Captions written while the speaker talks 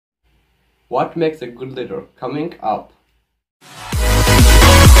What makes a good leader? Coming up.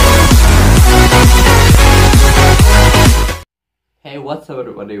 Hey, what's up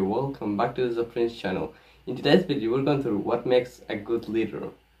everybody? Welcome back to the Prince channel. In today's video, we're going through what makes a good leader.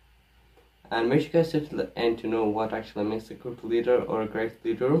 And make sure you guys stay to the end to know what actually makes a good leader or a great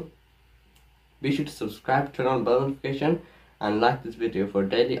leader. Be sure to subscribe, turn on bell notification, and like this video for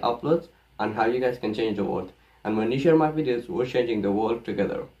daily uploads on how you guys can change the world. And when you share my videos, we're changing the world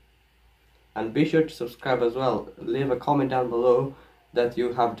together. And be sure to subscribe as well. Leave a comment down below that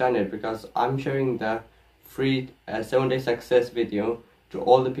you have done it, because I'm sharing the free 7-day success video to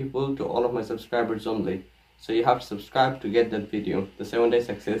all the people, to all of my subscribers only. So you have to subscribe to get that video, the 7-day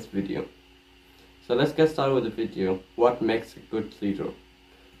success video. So let's get started with the video. What makes a good leader?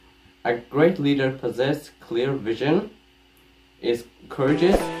 A great leader possesses clear vision, is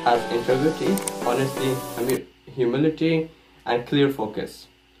courageous, has integrity, honesty, humility, and clear focus.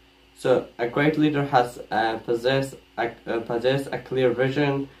 So a great leader has possess a clear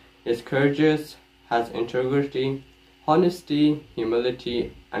vision, is courageous, has integrity, honesty,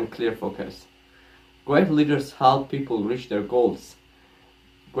 humility, and clear focus. Great leaders help people reach their goals.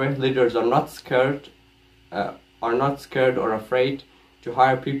 Great leaders are not scared or afraid to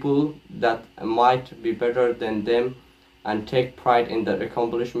hire people that might be better than them, and take pride in the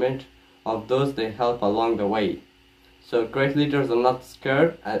accomplishment of those they help along the way. So great leaders are not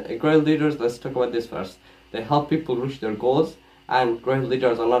scared. Great leaders, let's talk about this first. They help people reach their goals, and great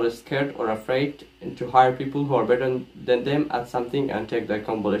leaders are not scared or afraid to hire people who are better than them at something and take the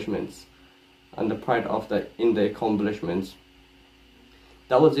accomplishments and the pride in the accomplishments.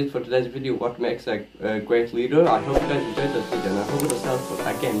 That was it for today's video. What makes a great leader? I hope you guys enjoyed this video, and I hope it was helpful.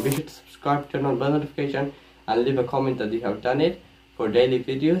 Again, be sure to subscribe, turn on bell notification, and leave a comment that you have done it for daily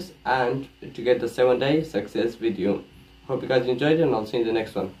videos and to get the 7-day success video. Hope you guys enjoyed it, and I'll see you in the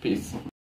next one. Peace.